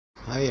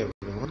Hi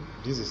everyone,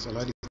 this is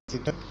Oladi.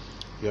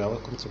 You are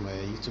welcome to my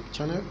YouTube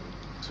channel.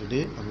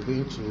 Today I'm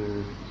going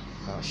to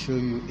show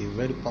you a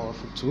very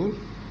powerful tool,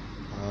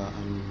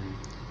 and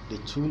the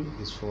tool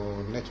is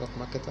for network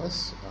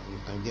marketers. You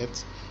can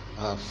get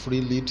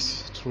free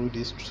leads through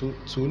this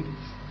tool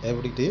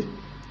every day.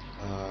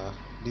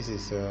 This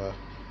is a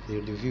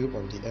review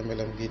of the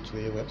MLM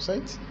Gateway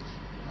website.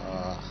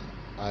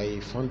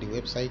 I found the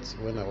website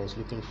when I was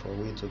looking for a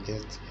way to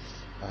get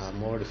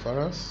more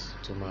referrals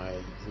to my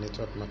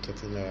network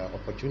marketing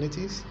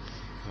opportunities,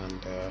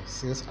 and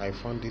since I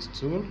found this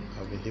tool,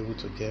 I've been able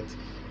to get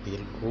a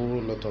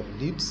whole lot of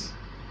leads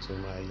to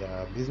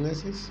my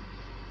businesses.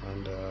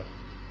 And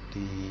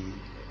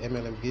the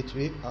MLM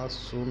Gateway has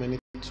so many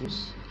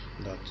tools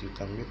that you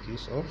can make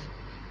use of.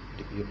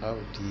 You have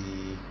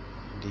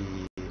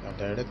the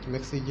direct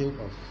messaging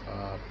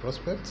of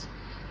prospects,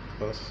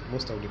 because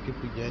most of the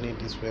people joining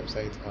this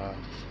website are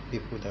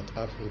people that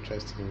have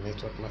interest in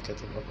network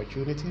marketing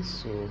opportunities.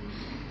 So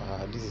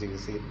this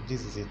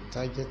is a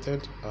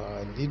targeted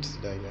leads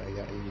that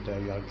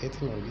you are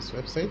getting on this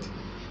website,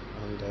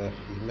 and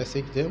you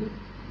message them.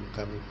 You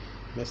can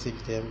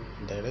message them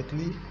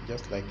directly,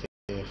 just like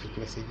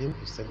messaging.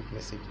 You send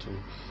message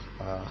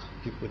to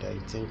people that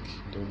you think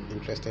they'll be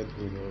interested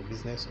in your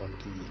business on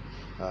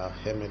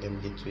the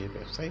MLM Gateway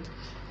website.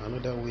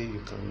 Another way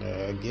you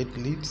can get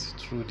leads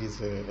through this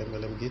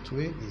MLM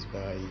Gateway is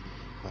by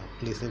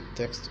placing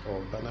text or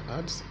banner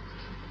ads.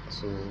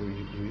 So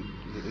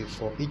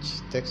for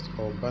each text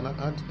or banner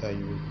ad that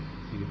you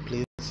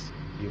place,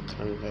 you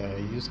can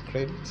use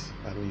credit,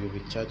 and you'll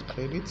be charged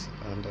credit.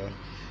 And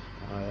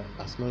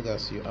as long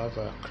as you have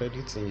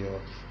credits in your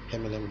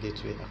MLM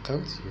Gateway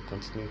account, it will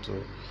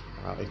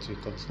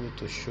continue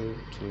to show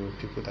to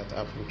people that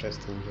have interest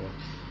in your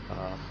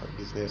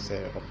business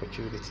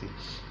opportunity.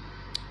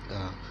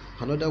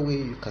 Another way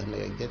you can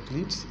get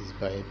leads is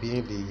by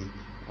being the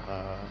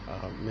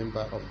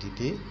member of the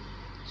day.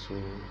 So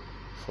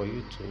for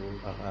you to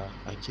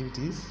achieve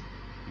this,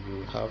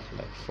 you have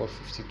like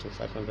 450 to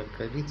 500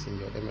 credits in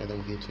your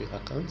MLM Gateway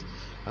account,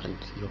 and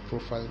your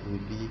profile will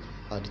be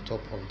at the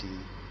top of the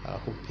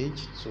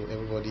homepage. So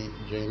everybody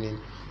joining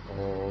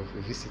or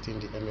visiting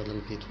the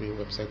MLM Gateway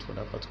website for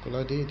that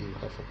particular day, they will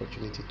have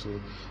opportunity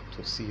to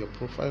see your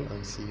profile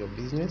and see your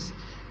business.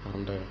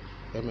 And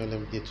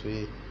MLM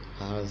Gateway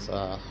has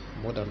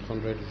more than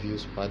 100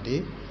 views per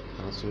day,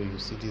 and so you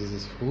see this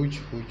is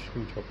huge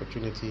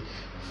opportunity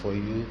for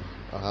you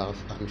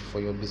and for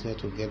your business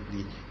to get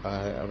the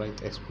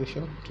right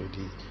exposure to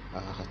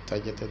the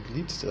targeted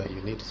leads that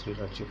you need, so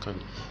that you can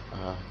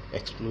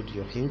explode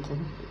your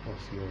income of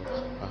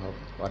your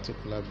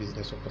particular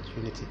business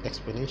opportunity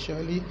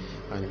exponentially,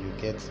 and you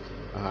get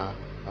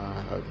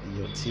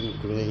your team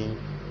growing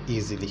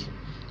easily.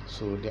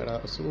 So there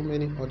are so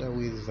many other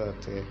ways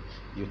that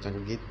you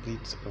can get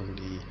leads on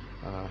the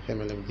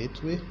MLM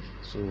Gateway.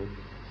 So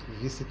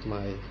visit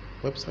my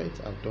website.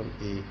 I've done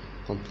a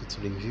complete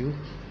review.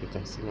 You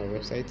can see my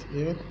website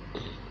here.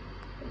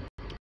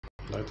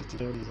 Like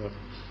these are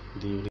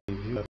the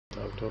review that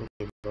I've done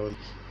about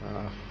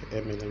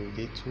MLM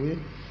Gateway,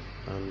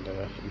 and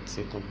it's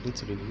a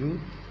complete review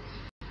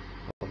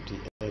of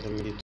the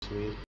MLM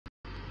Gateway.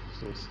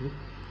 So see,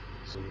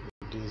 so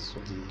this is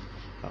what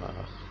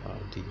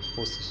the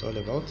post is all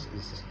about.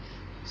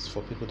 It's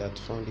for people that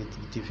found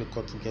it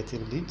difficult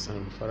getting leads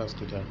and referrals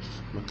to their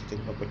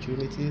marketing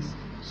opportunities.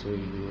 So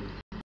you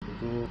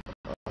go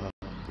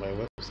my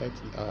website.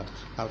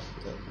 I'm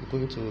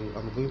going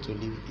to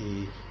leave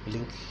a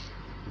link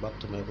back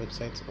to my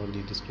website on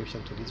the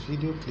description to this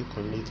video. Click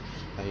on it,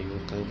 and you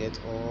can get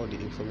all the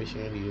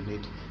information you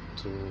need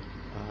to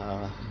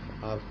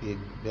have a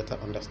better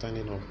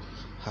understanding of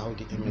how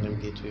the MLM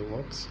Gateway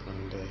works,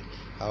 and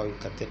how you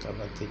can take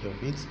advantage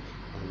of it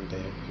and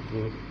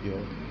grow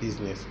your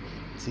business.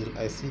 Till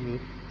I see you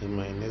in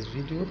my next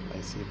video,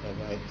 I say bye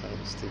bye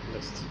and stay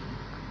blessed.